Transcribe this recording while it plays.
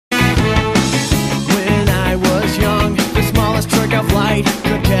of light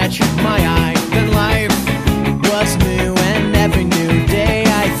could catch my eye. Then life was new, and every new day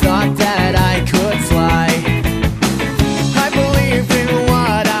I thought that I could fly. I believed in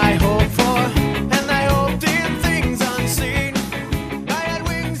what I hoped for, and I hoped in things unseen. I had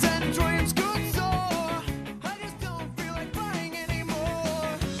wings and dreams could soar. I just don't feel like flying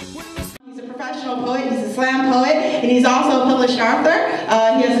anymore. He's a professional poet, he's a slam poet, and he's also a published author.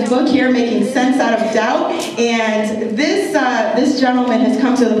 He has a book here, Making Sense Out of Doubt, and this gentleman has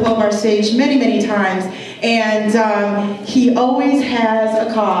come to the Poet Bar stage many, many times, and he always has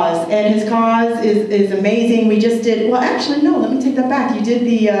a cause, and his cause is amazing. We just did, well actually no, let me take that back. You did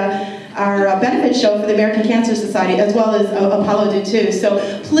the our benefit show for the American Cancer Society, as well as Apollo did too,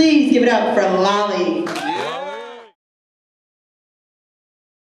 so please give it up for Lolly.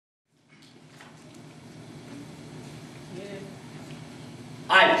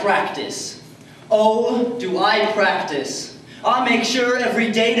 I practice. Oh, do I practice. I make sure every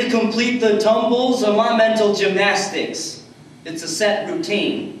day to complete the tumbles of my mental gymnastics. It's a set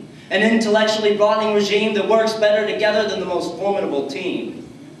routine, an intellectually broadening regime that works better together than the most formidable team.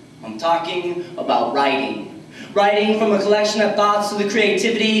 I'm talking about writing. Writing from a collection of thoughts to the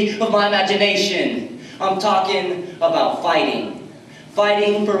creativity of my imagination. I'm talking about fighting.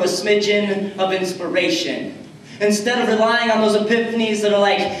 Fighting for a smidgen of inspiration. Instead of relying on those epiphanies that are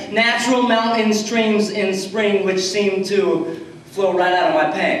like natural mountain streams in spring which seem to flow right out of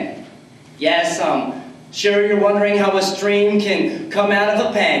my pen. Yes, I'm sure you're wondering how a stream can come out of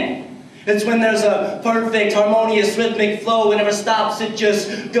a pen. It's when there's a perfect, harmonious, rhythmic flow. It never stops, it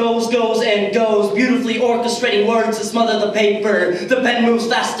just goes, and goes, beautifully orchestrating words to smother the paper. The pen moves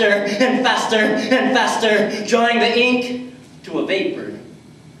faster and faster and faster, drawing the ink to a vapor.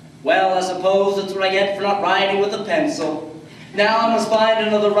 Well, I suppose that's what I get for not writing with a pencil. Now I must find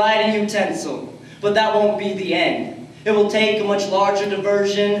another writing utensil. But that won't be the end. It will take a much larger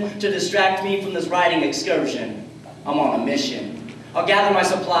diversion to distract me from this writing excursion. I'm on a mission. I'll gather my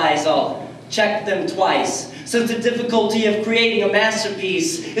supplies, I'll check them twice, since the difficulty of creating a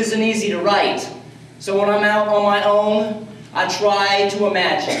masterpiece isn't easy to write. So when I'm out on my own, I try to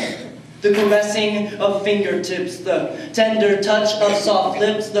imagine. The caressing of fingertips, the tender touch of soft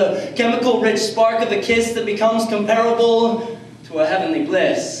lips, the chemical-rich spark of a kiss that becomes comparable to a heavenly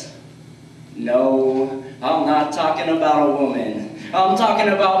bliss. No, I'm not talking about a woman. I'm talking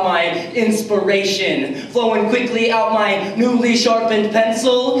about my inspiration, flowing quickly out my newly sharpened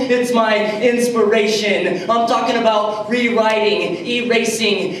pencil. It's my inspiration. I'm talking about rewriting,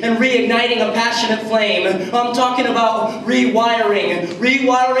 erasing, and reigniting a passionate flame. I'm talking about rewiring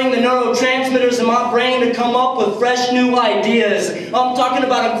the neurotransmitters in my brain to come up with fresh new ideas. I'm talking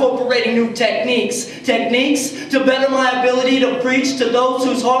about incorporating new techniques to better my ability to preach to those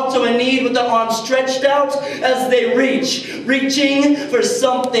whose hearts are in need with their arms stretched out as they reaching for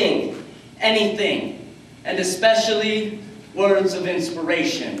something, anything, and especially words of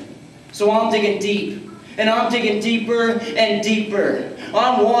inspiration. So I'm digging deep, and I'm digging deeper and deeper.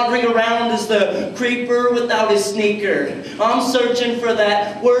 I'm wandering around as the creeper without his sneaker. I'm searching for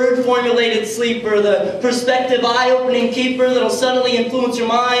that word-formulated sleeper, the perspective eye-opening keeper that'll suddenly influence your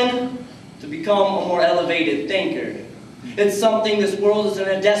mind to become a more elevated thinker. It's something this world is in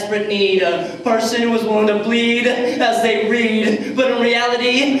a desperate need, a person who is willing to bleed as they read. But in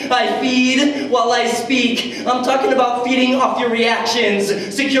reality, I feed while I speak. I'm talking about feeding off your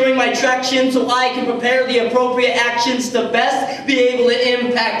reactions, securing my traction so I can prepare the appropriate actions to best be able to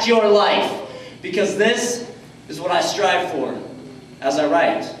impact your life. Because this is what I strive for as I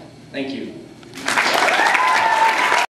write. Thank you.